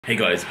Hey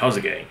guys, how's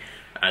it going?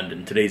 And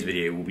in today's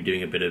video we'll be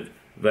doing a bit of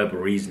verbal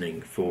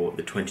reasoning for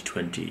the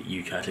 2020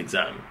 UCAT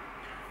exam.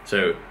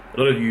 So a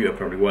lot of you are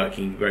probably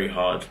working very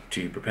hard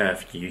to prepare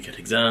for your UCAT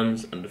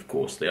exams, and of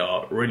course they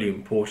are really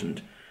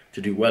important to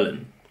do well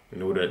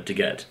in order to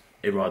get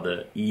a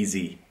rather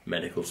easy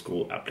medical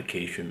school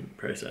application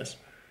process.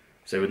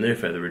 So with no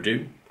further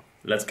ado,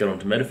 let's get on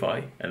to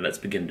Medify and let's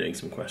begin doing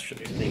some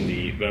questions. In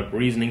the verbal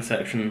reasoning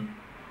section,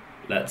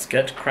 let's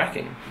get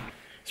cracking.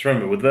 So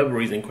remember, with verbal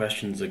reasoning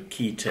questions, a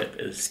key tip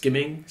is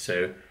skimming,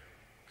 so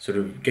sort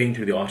of going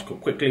through the article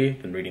quickly,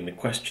 then reading the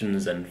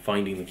questions and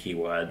finding the key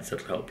words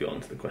that will help you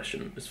answer the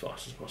question as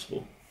fast as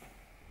possible.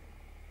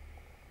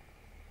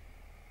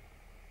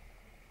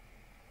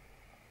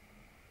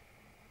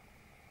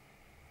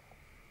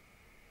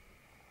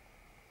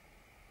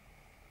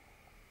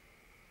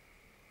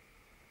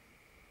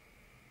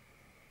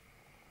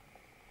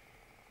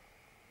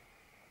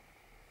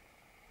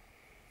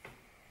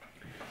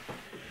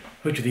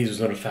 Which of these was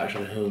not a factor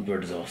of the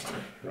Hillsborough disaster?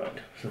 Right,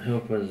 so the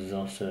Hillsborough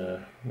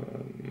disaster...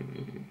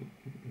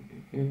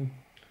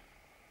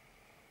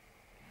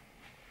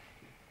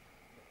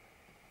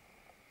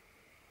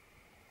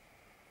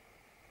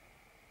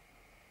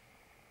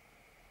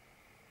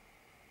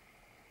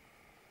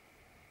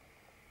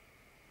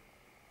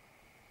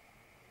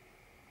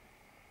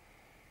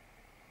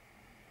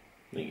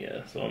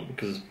 yeah, so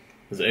because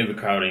there's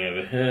overcrowding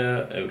over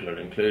here, overcrowded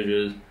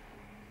enclosures,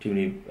 too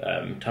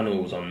many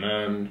tunnels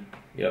unmanned.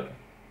 Yep.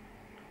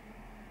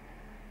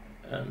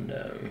 And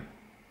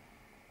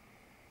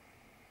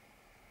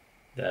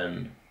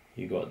then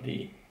you got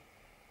the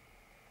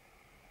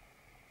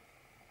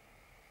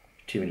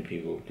too many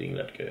people being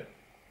let go.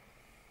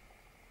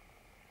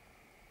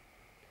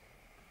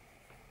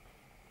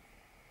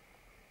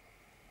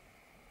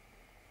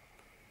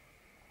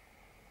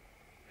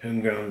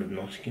 Home ground of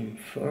Nottingham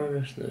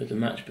Forest. There's a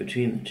match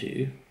between the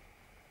two.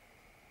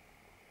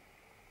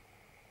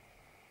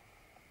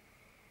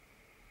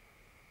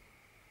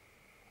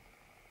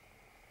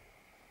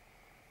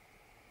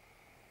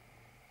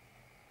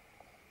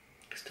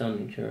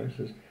 Standing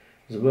terraces.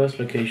 It's the worst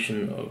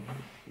location of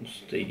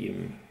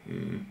stadium.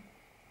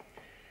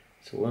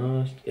 It's the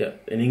worst. Yeah,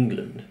 in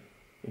England.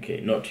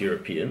 Okay, not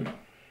European.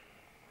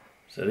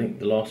 So I think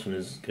the last one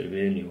is going to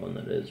be the only one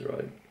that is,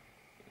 right?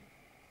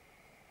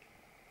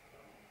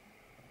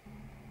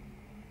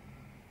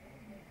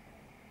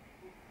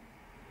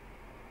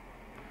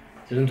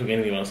 So it doesn't talk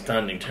anything about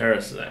standing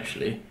terraces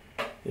actually.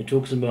 It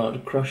talks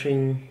about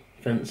crushing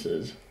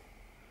fences.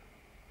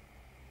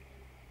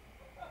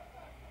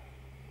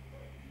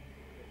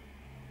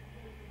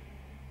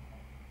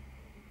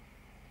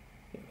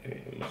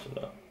 Okay, most of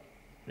that.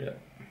 Yeah.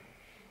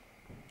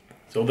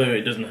 So although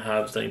it doesn't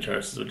have standing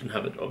terraces, it didn't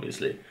have it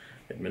obviously.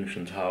 It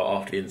mentions how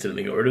after the incident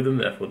they got rid of them,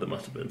 therefore there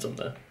must have been some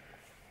there.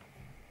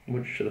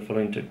 Which of the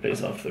following took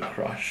place after the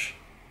crash?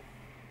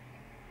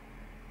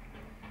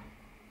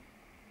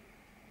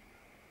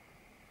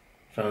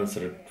 Fans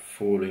that are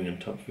falling on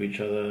top of each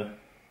other.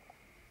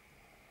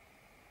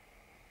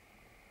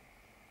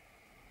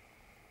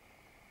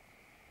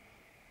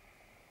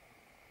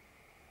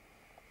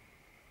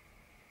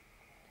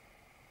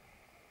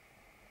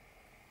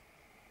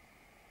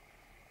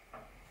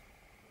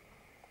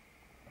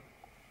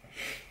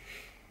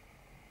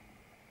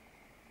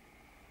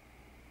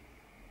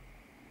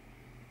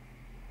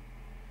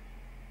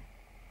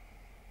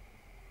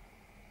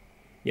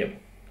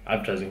 Yep,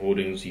 advertising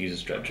hoardings use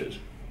stretchers.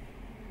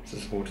 So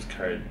supporters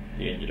carried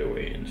the injured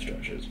away in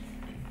stretchers.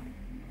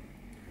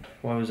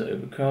 Why was it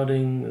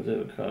overcrowding? There's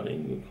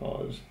overcrowding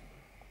because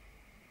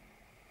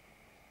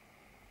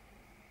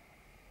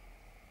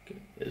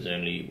there's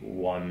only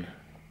one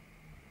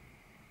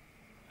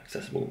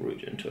accessible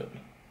route into it.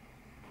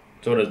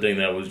 So what I was doing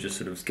there was just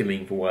sort of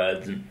skimming for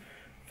words and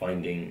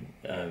finding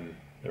the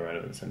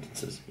relevant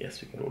sentences.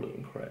 Yes, we got all of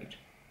them correct.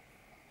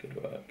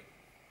 Good work.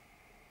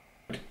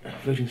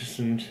 Voting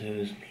system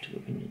shows political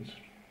opinions.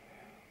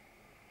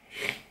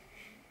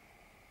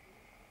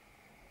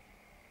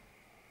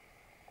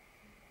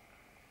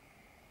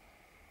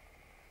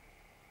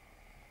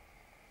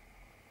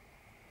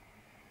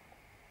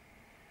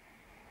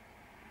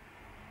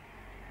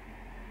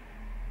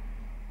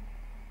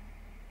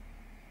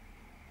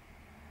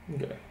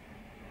 Okay.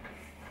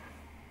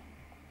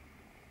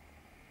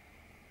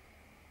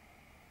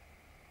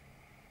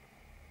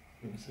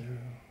 Zero.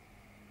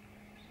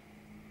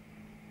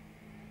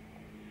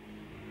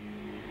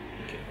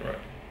 Okay, right.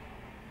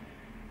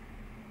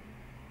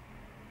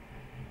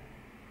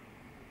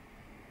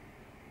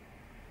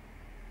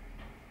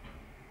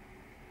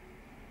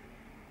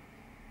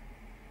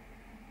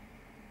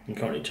 You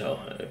can't really tell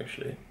how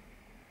actually.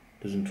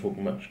 Doesn't talk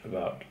much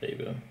about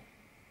Labour.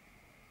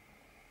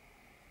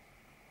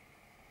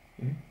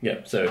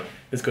 Yeah, so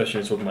this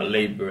question is talking about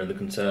Labour and the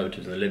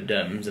Conservatives and the Lib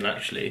Dems, and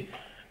actually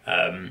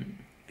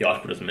the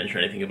article doesn't mention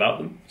anything about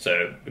them,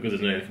 so because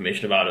there's no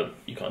information about it,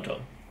 you can't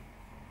tell.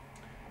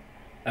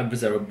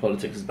 Adversarial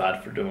politics is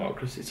bad for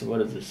democracy, so what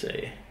does this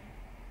say?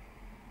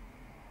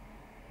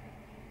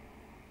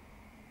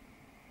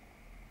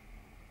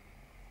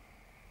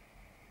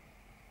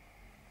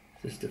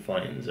 This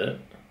defines it.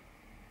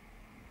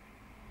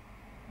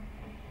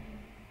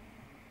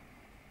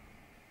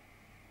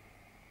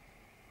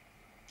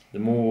 The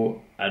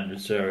more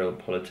adversarial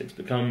politics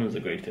becomes, the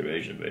greater the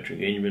erosion of voter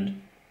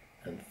engagement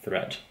and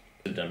threat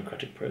to the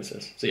democratic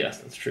process. So yes,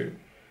 that's true.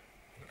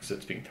 Because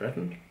it's being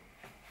threatened.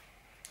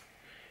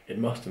 It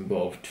must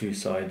involve two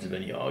sides of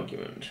any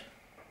argument.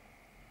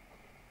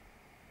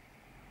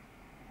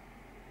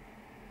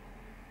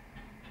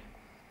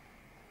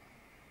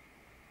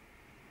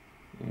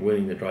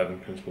 Winning the driving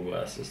principle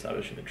versus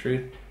establishing the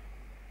truth.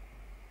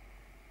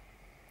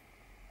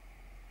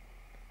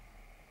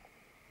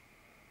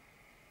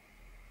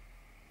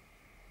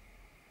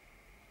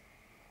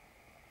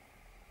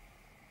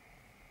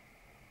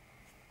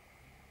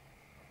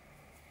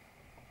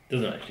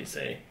 Doesn't actually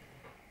say.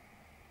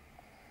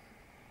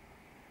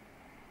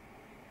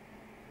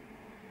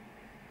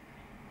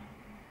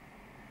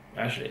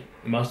 Actually, it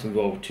must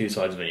involve two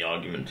sides of any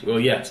argument. Well,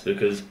 yes,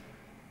 because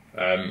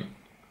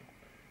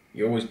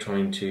you're always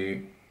trying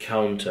to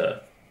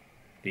counter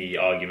the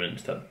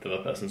argument that the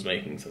other person's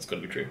making, so that's got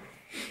to be true.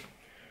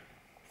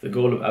 The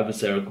goal of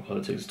adversarial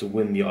politics is to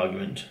win the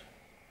argument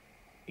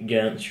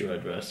against your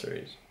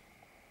adversaries.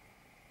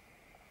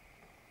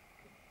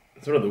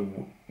 It's sort of the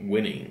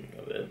winning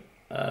of it.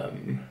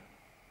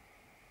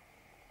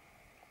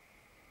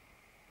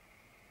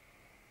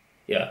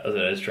 Yeah,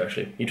 that is true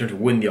actually. You're trying to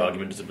win the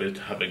argument as opposed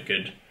to have a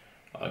good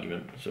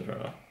argument, so fair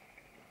enough.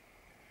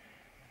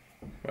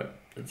 Right,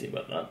 let's see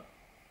about that.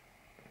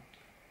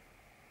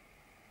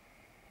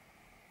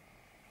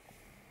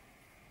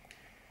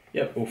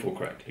 Yep, all four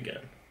correct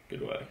again.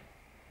 Good work.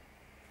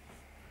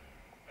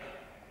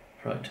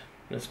 Right,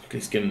 let's quickly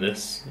skim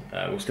this.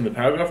 We'll skim the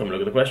paragraph, and we'll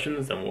look at the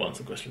questions, then we'll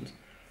answer questions.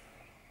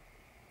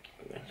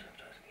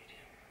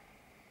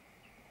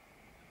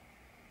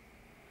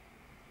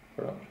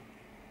 Right.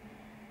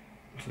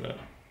 What's that?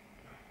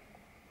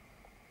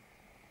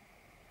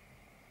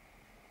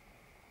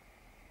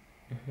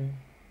 Okay.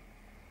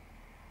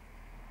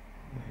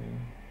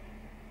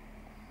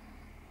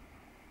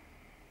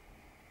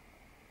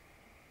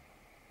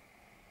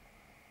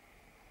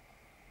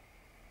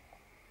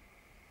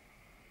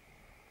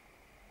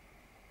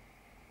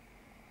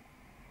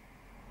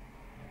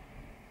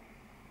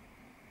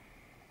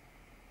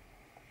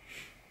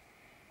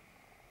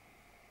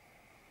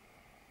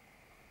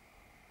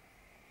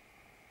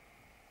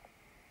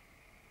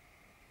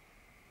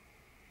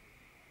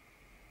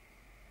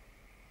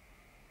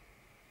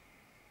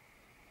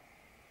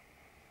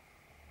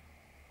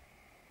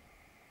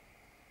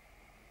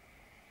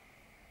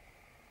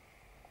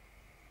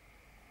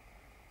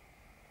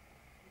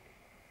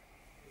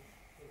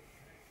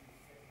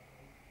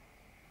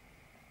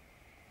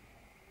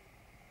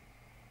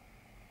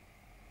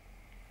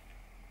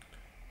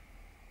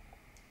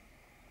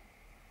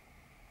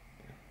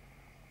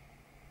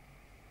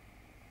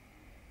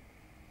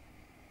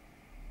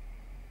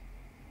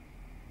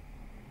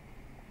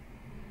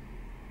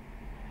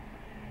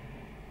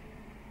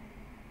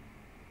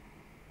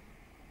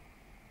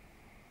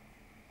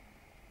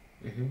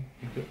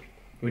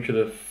 Which of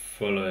the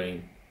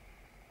following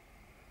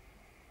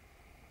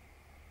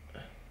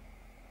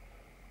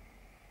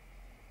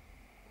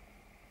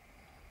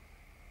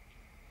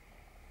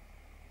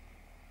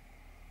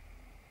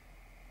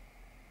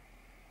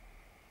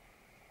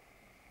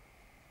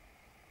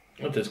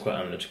Well, it's quite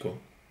analytical.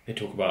 They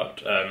talk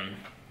about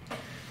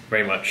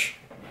very much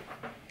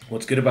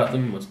what's good about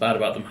them, what's bad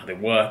about them, how they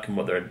work, and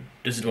what their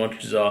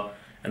disadvantages are,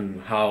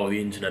 and how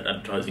the internet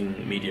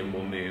advertising medium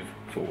will move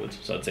forwards.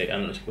 So I'd say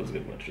analytical is a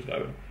good word to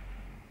describe it.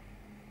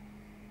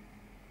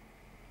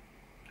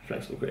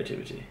 Flexible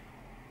creativity.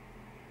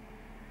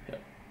 Yeah.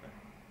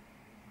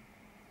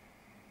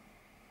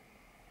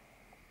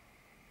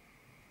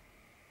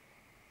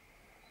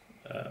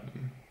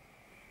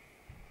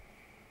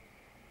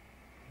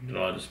 The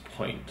largest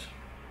point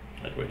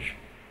at which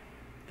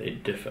they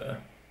differ,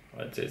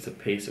 I'd say it's the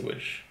pace at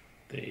which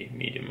the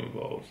medium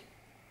evolves.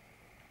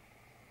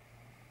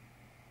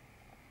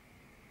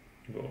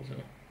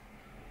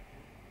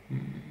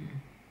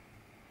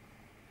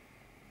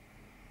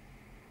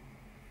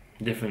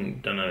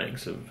 Different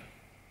dynamics of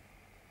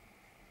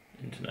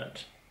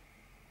internet.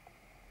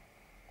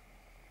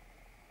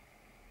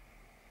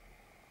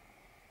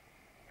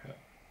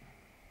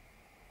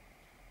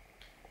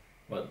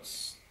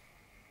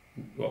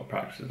 What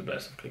practice is the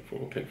best of click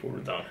forward? Click forward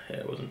was down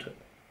here, wasn't it?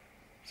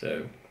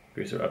 So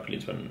greater rapidly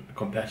leads when a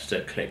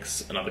competitor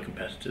clicks another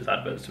competitor's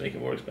adverts to make it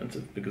more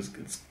expensive, because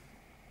it's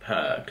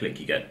per click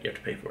you have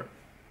to pay for it.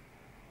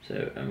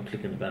 So I'm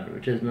clicking the banner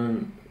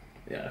advertisement.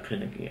 Yeah,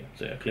 clicking it.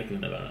 So yeah,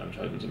 clicking the banner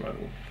advertisements and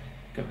rival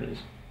companies.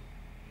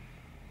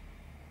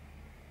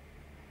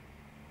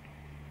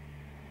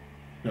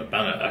 No,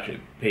 banner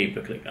actually pay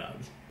per click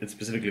ads. It's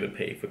specifically the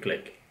pay for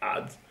click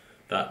ads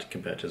that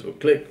competitors will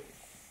click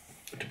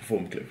to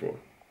perform click fraud.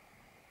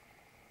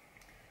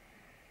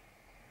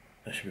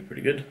 That should be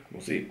pretty good.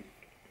 We'll see.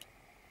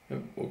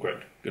 Oh, well, great.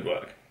 Good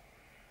work.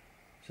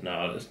 So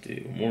now let's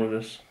do more of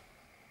this.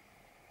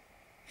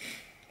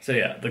 So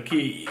yeah, the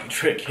key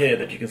trick here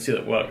that you can see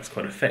that works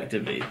quite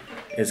effectively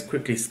is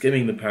quickly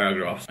skimming the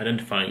paragraphs,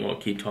 identifying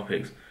what key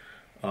topics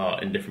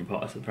are in different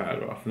parts of the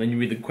paragraph, and then you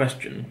read the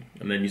question,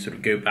 and then you sort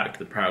of go back to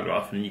the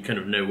paragraph, and you kind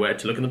of know where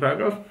to look in the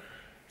paragraph.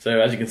 So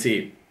as you can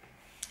see,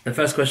 the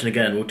first question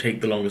again will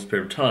take the longest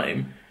period of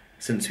time,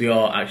 since we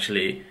are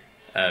actually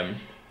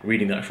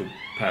reading the actual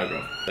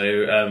paragraph.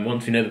 So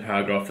once we know the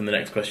paragraph, then the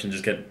next questions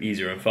just get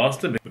easier and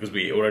faster, because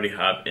we already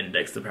have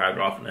indexed the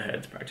paragraph in our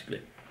heads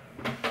practically.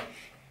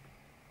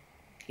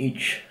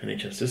 Each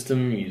NHS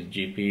system uses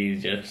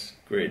GPs, yes,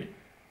 great.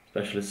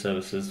 Specialist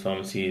services,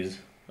 pharmacies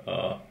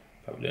are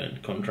publicly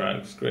owned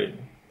contracts, great.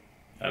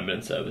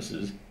 Ambulance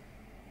services,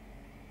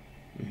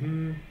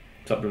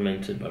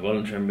 supplemented by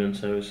voluntary ambulance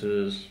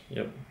services,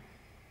 yep.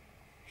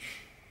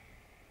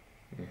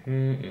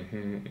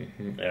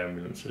 Air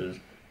ambulances,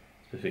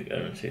 specific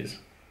emergencies,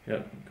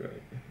 yep,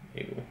 great.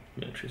 Eagle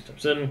military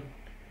steps in.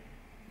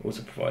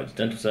 Also provides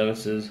dental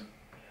services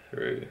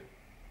through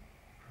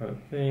private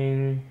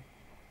thing.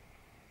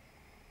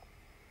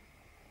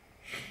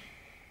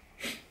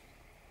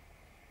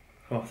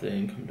 Half the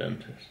income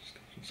dentists,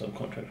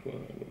 subcontract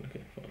work.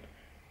 Okay, fine.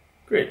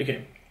 Great,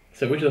 okay.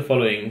 So which of the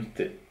following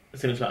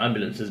statements about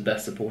ambulance is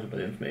best supported by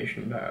the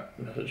information about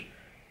the message?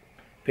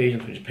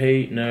 Patients which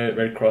pay? No.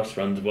 Red Cross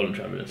runs a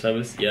voluntary ambulance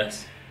service?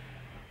 Yes.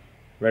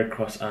 Red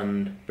Cross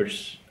and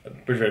British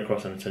Red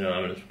Cross and Sen Kath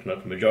Ambulance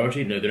conduct a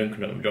majority? No, they don't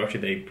conduct a majority,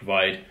 they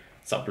provide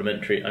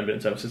supplementary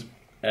ambulance services.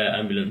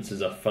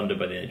 Ambulances are funded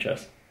by the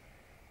NHS.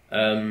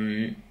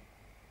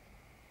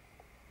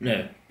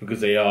 No,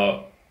 because they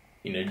are,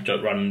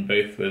 run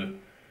both with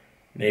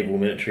naval,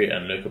 military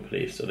and local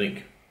police. So I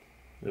think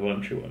the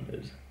voluntary one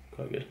is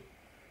quite good.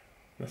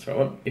 That's the right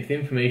one. If the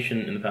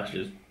information in the passage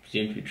is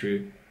presumed to be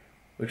true,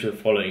 which of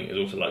the following is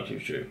also likely to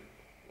be true?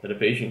 That a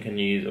patient can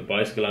use a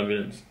bicycle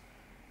ambulance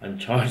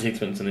and charge the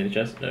expense on the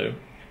NHS? No.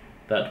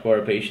 That were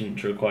a patient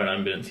to require an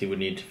ambulance, he would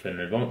need to phone in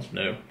advance?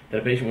 No.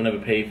 That a patient will never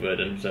pay for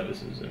dental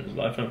services in his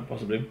lifetime?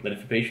 Possibly. That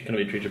if a patient cannot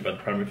be treated by the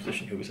primary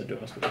physician, he'll be sent to a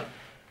hospital?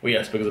 Well,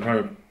 yes, because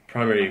the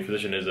primary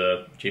physician is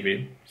a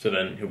GP, so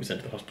then he'll be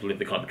sent to the hospital if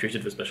they can't be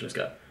treated for specialist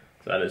care.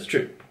 So that is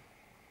true.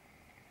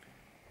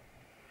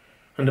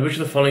 Under which of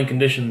the following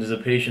conditions is a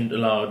patient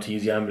allowed to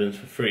use the ambulance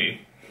for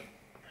free?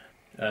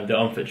 They're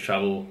unfit to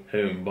travel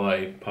home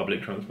by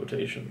public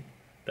transportation.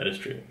 That is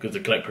true. Because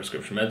they collect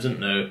prescription medicine?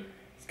 No.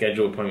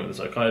 Schedule appointment with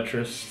a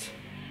psychiatrist?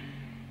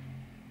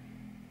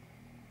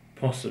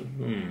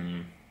 Possible.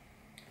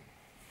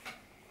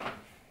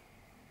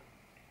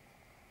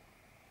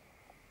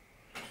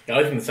 Yeah,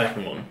 I think the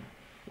second one.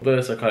 Although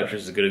a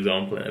psychiatrist is a good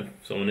example, and if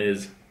someone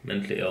is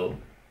mentally ill,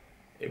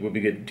 it would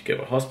be good to go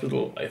to a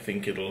hospital. I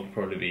think it'll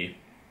probably be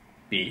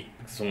B,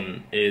 because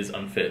someone is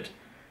unfit.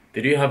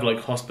 They do have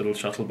like hospital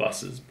shuttle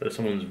buses, but if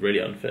someone's really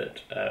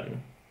unfit,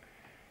 then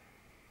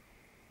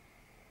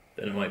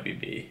it might be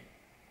B.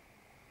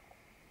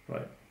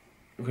 Right.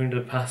 According to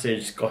the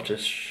passage,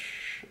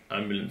 Scottish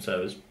Ambulance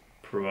Service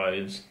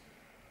provides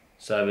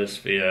service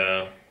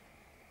via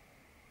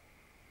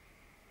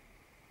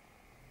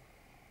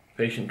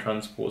patient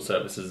transport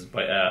services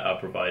by air are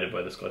provided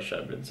by the Scottish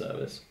Ambulance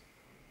Service.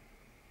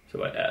 So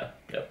by air,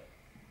 yep.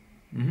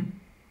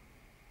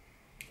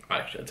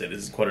 Actually, I'd say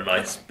this is quite a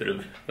nice bit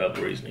of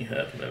verbal reasoning here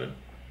at the moment.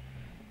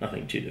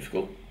 Nothing too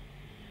difficult.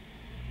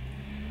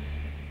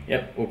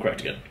 Yep, all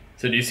correct again.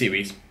 So do you see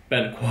we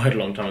spent quite a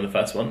long time on the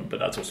first one, but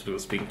that's also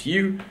because speaking to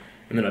you,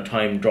 and then our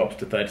time drops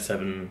to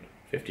 37,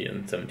 50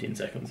 and 17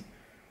 seconds.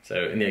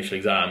 So in the actual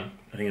exam,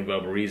 I think in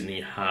verbal reasoning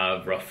you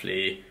have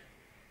roughly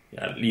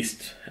at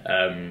least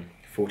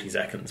 40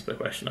 seconds per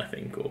question, I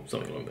think, or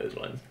something along those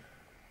lines.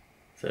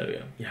 So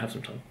yeah, you have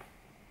some time.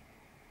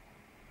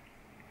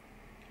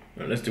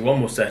 Right, let's do one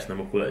more set and then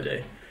we'll call it a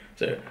day.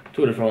 So,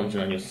 Tour de France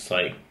and annual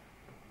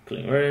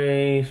cycling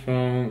race,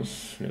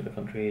 France, name of the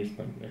countries,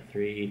 number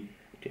 3,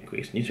 to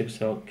increase newspaper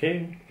sales.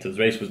 Okay, so the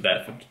race was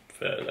there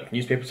for like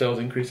newspaper sales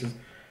increases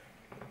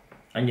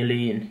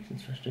annually in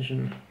first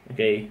edition.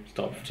 Okay,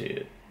 start for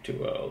two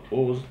world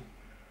wars.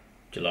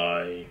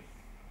 July,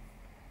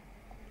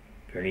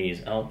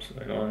 Pyrenees, Alps,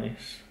 very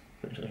nice.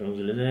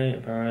 Champs-Élysées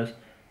in Paris.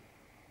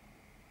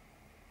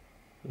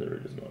 The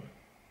route is not.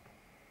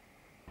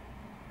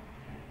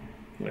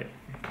 Wait.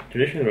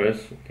 Traditional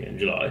race, okay, in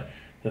July.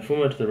 The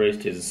format of the race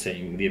is the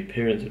same, with the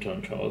appearance of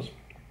time trials.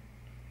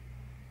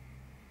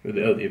 With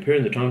the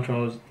appearance of time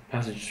trials, the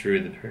passage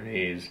through the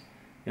Pyrenees,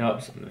 the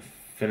Alps, and the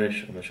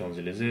finish on the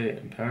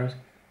Champs-Élysées in Paris,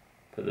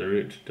 but the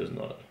route does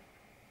not.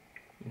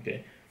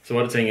 Okay, so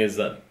what it's saying is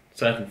that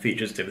certain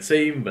features stay the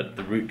same, but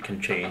the route can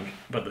change,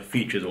 but the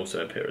features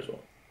also appear as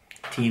well.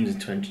 Teams in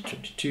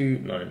 2022,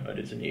 9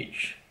 riders in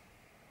each.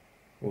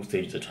 All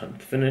stages are timed to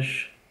the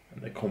finish,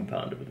 and they're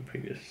compounded with the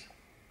previous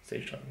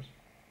stage times.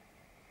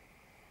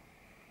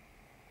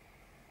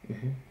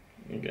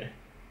 Okay.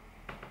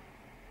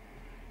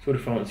 Tour de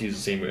France uses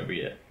the same route every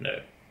year?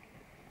 No.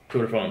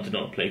 Tour de France did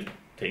not take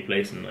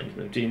place in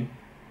 1917?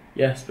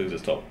 Yes, because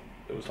it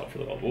was top for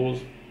the World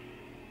Wars.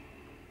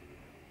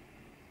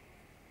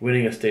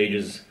 Winning a stage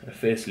is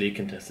fiercely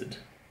contested.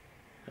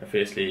 A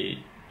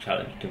fiercely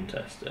challenge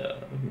contest.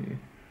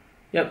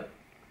 Yep,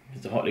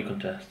 it's a hotly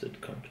contested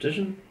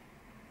competition.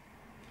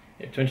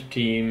 If 20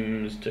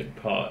 teams took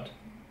part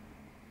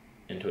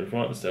in Tour de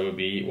France, there would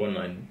be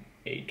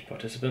 198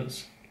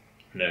 participants.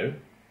 No,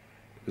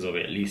 because there'll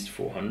be at least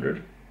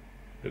 400.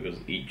 Because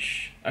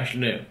each,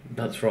 actually no,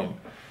 that's wrong.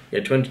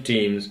 20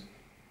 teams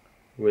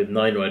with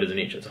 9 riders in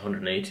each, that's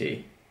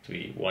 180. To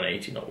be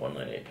 180, not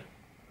 198.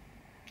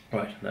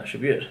 Right, that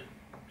should be it.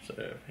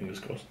 So fingers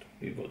crossed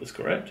we've got this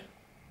correct.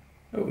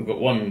 Oh, we've got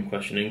one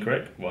question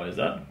incorrect. Why is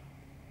that?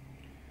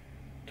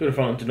 Tour de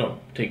France did not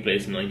take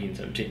place in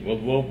 1917. Well,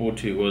 World War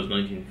II was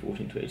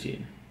 1914 to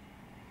 18.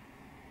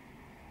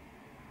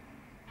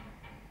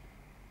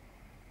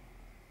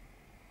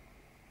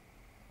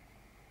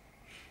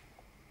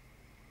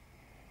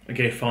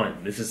 Okay,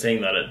 fine. This is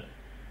saying that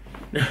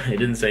it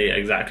didn't say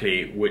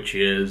exactly which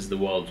years the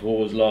World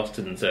Wars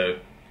lasted, and so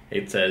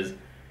it says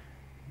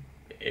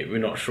we're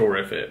not sure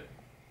if it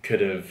could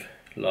have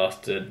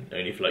lasted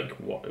only for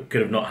it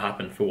could have not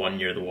happened for 1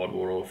 year of the World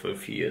War or for a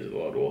few years of the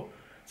World War.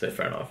 So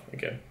fair enough.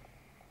 Okay.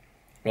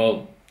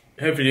 Well,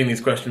 hopefully doing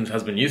these questions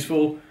has been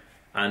useful.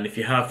 And if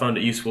you have found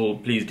it useful,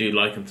 please do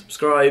like and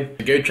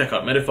subscribe. Go check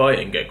out Medify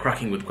and get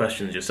cracking with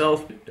questions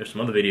yourself. There's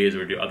some other videos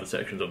where we do other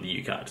sections of the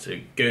UCAT, so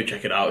go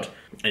check it out.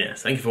 And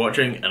yes, thank you for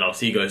watching, and I'll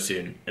see you guys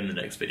soon in the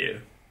next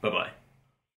video. Bye bye.